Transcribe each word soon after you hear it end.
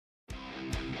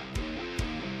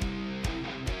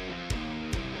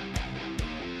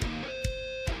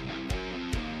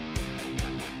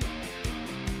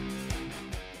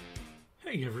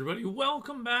Hey everybody,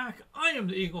 welcome back. I am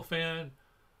the EagleFan.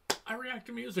 I react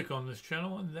to music on this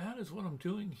channel, and that is what I'm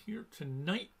doing here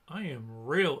tonight. I am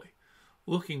really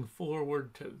looking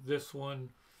forward to this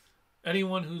one.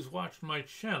 Anyone who's watched my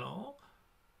channel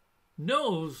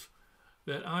knows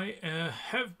that I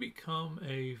have become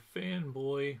a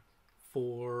fanboy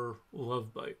for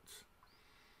Love Bites.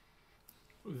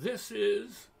 This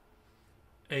is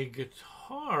a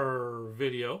guitar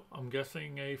video, I'm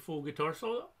guessing a full guitar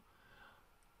solo,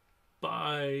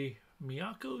 by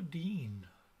Miyako Dean.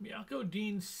 Miyako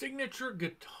Dean's signature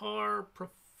guitar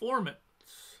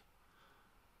performance.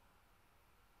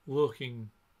 Looking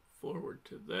forward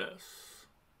to this.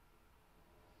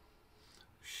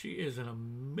 She is an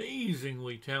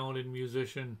amazingly talented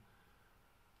musician.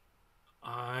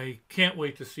 I can't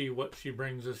wait to see what she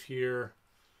brings us here.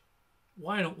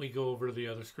 Why don't we go over to the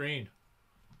other screen?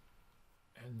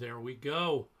 And there we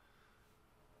go.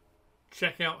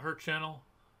 Check out her channel.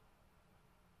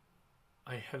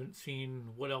 I haven't seen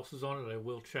what else is on it. I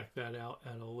will check that out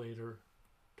at a later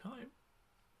time.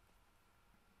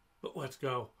 But let's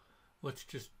go. Let's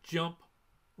just jump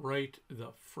right the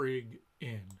frig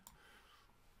in.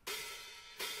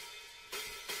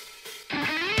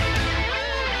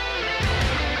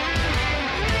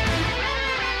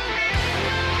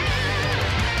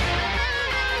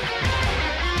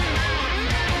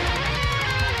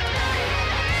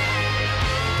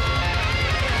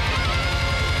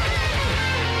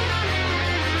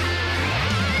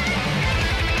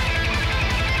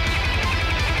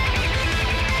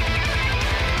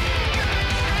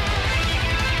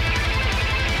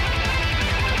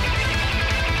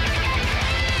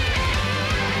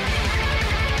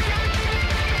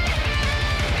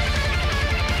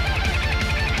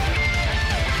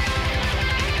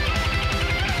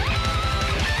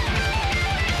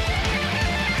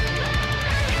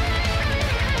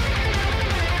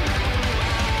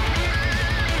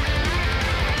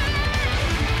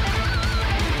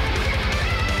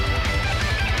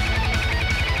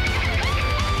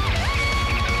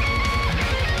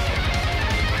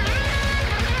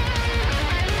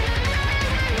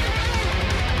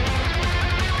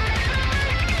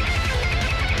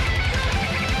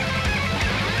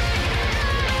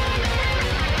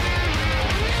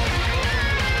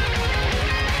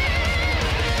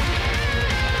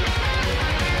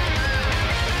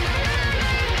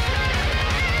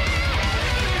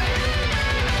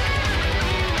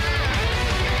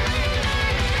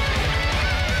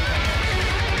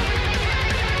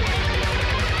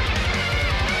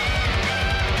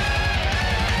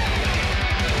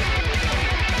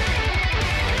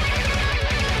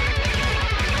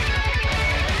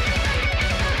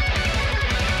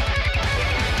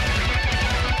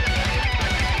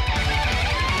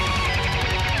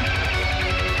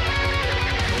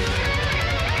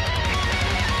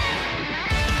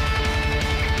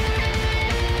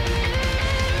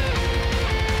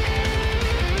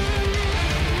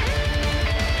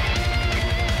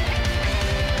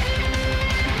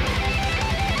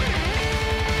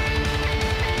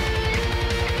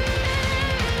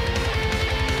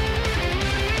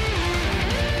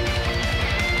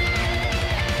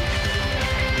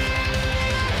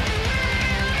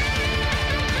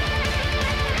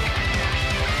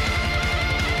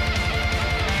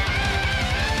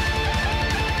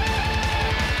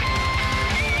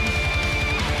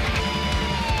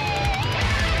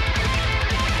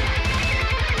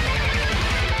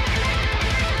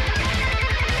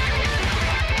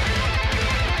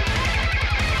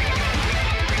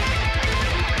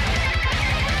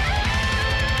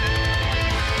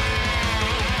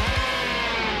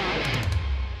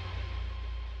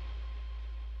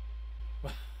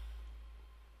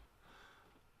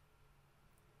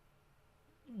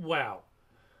 Wow.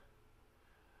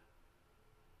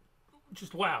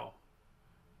 Just wow.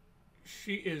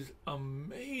 She is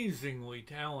amazingly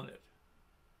talented.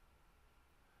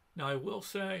 Now I will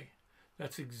say,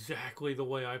 that's exactly the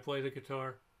way I play the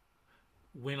guitar.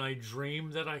 When I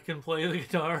dream that I can play the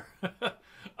guitar,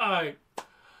 I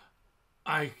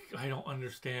don't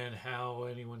understand how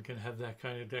anyone can have that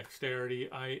kind of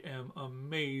dexterity. I am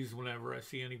amazed whenever I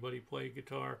see anybody play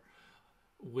guitar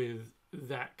with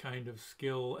that kind of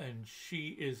skill, and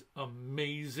she is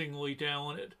amazingly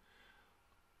talented.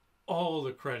 All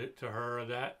the credit to her.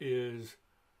 That is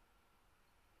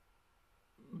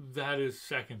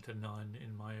second to none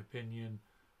in my opinion.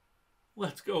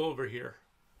 Let's go over here.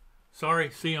 Sorry,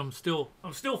 see, I'm still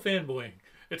fanboying.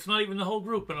 It's not even the whole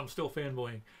group, and I'm still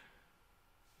fanboying.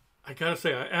 I gotta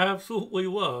say, I absolutely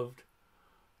loved,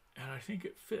 and I think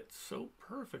it fits so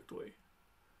perfectly,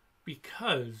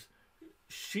 because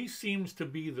she seems to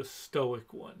be the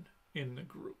stoic one in the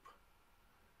group.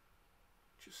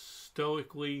 Just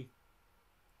stoically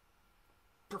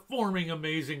performing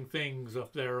amazing things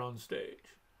up there on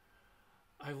stage.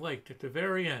 I liked at the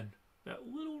very end that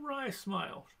little wry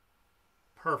smile.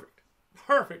 Perfect.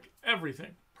 Perfect.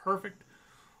 Everything. Perfect.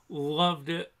 Loved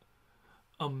it.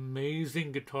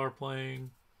 Amazing guitar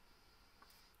playing.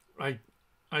 I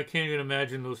can't even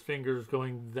imagine those fingers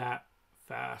going that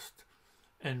fast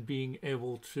and being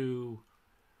able to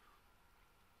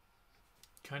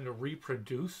kind of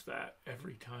reproduce that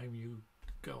every time you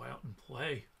go out and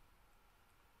play.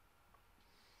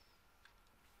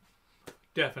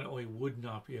 Definitely would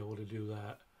not be able to do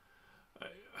that.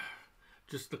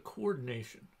 Just the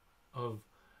coordination of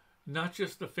not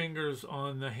just the fingers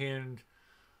on the hand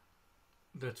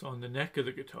that's on the neck of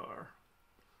the guitar,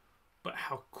 but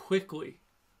how quickly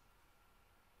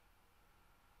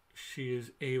she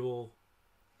is able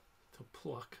to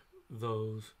pluck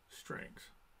those strings.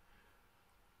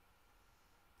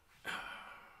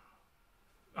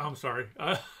 I'm sorry.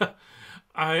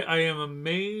 I am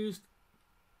amazed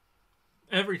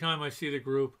every time I see the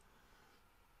group,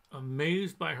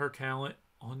 amazed by her talent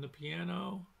on the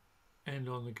piano and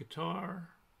on the guitar.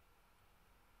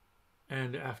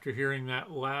 And after hearing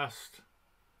that last,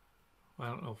 I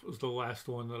don't know if it was the last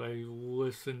one that I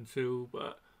listened to,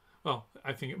 but, well,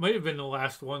 I think it might have been the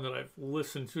last one that I've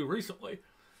listened to recently,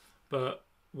 but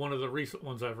one of the recent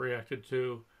ones I've reacted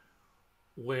to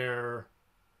where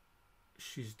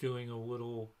she's doing a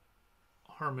little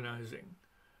harmonizing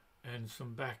and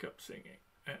some backup singing.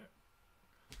 And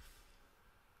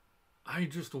I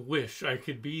just wish I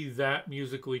could be that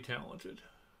musically talented.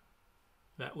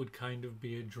 That would kind of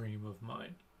be a dream of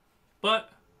mine.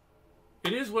 But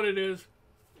it is what it is.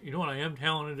 You know what I am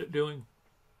talented at doing?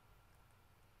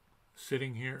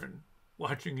 Sitting here and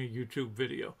watching a YouTube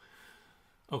video.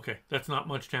 Okay, that's not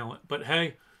much talent, but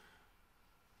hey,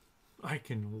 I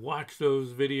can watch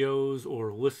those videos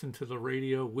or listen to the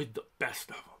radio with the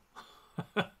best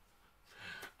of them.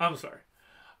 I'm sorry.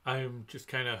 I'm just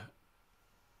kind of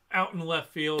out in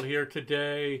left field here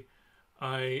today.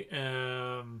 I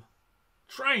am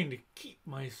trying to keep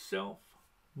myself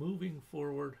moving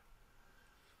forward,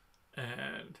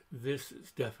 and this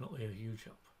is definitely a huge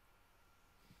help.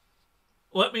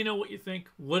 Let me know what you think.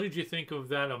 What did you think of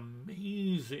that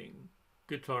amazing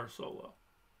guitar solo?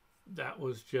 That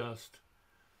was just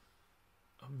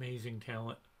amazing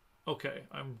talent. Okay,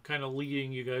 I'm kind of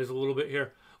leading you guys a little bit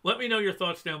here. Let me know your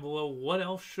thoughts down below. What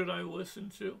else should I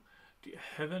listen to? Do you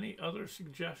have any other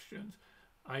suggestions?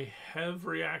 I have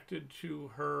reacted to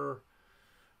her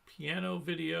piano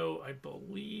video. I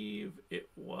believe it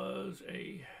was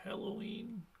a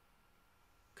Halloween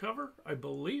cover, I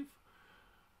believe,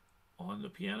 on the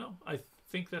piano. I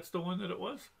think that's the one that it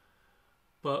was.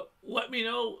 But let me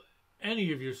know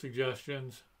any of your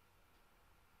suggestions.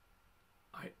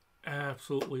 I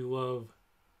absolutely love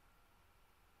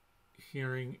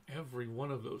hearing every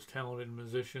one of those talented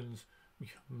musicians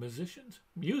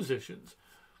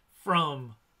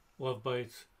from Love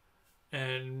Bites,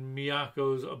 and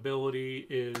Miyako's ability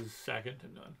is second to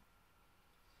none.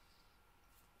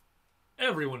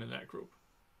 Everyone in that group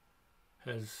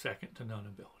has second to none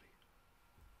ability.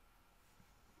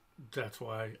 That's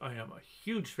why I am a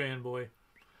huge fanboy.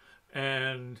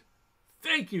 And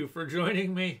thank you for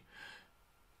joining me.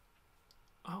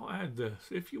 I'll add this,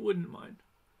 if you wouldn't mind.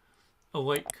 A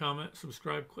like, comment,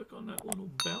 subscribe, click on that little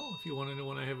bell if you want to know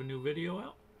when I have a new video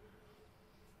out.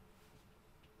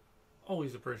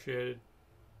 Always appreciated.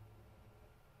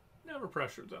 Never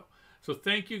pressured, though. So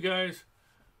thank you, guys.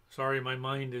 Sorry, my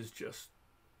mind is just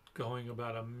going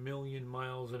about 1,000,000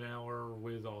 miles an hour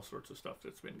with all sorts of stuff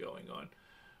that's been going on.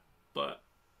 But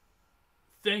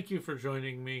thank you for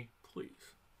joining me.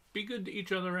 Please be good to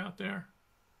each other out there.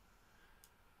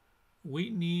 We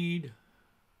need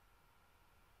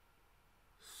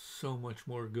so much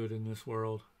more good in this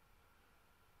world.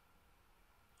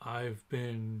 I've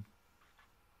been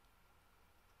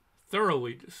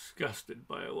thoroughly disgusted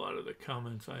by a lot of the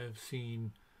comments I have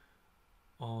seen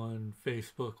on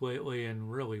Facebook lately,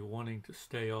 and really wanting to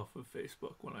stay off of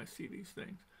Facebook when I see these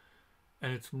things.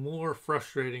 And it's more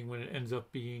frustrating when it ends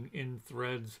up being in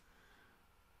threads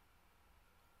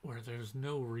where there's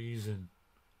no reason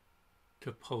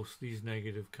to post these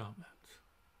negative comments.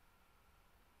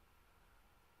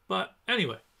 But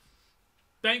anyway,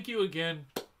 thank you again.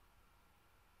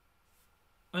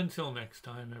 Until next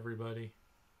time, everybody,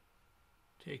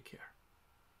 take care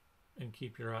and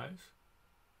keep your eyes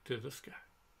to the sky.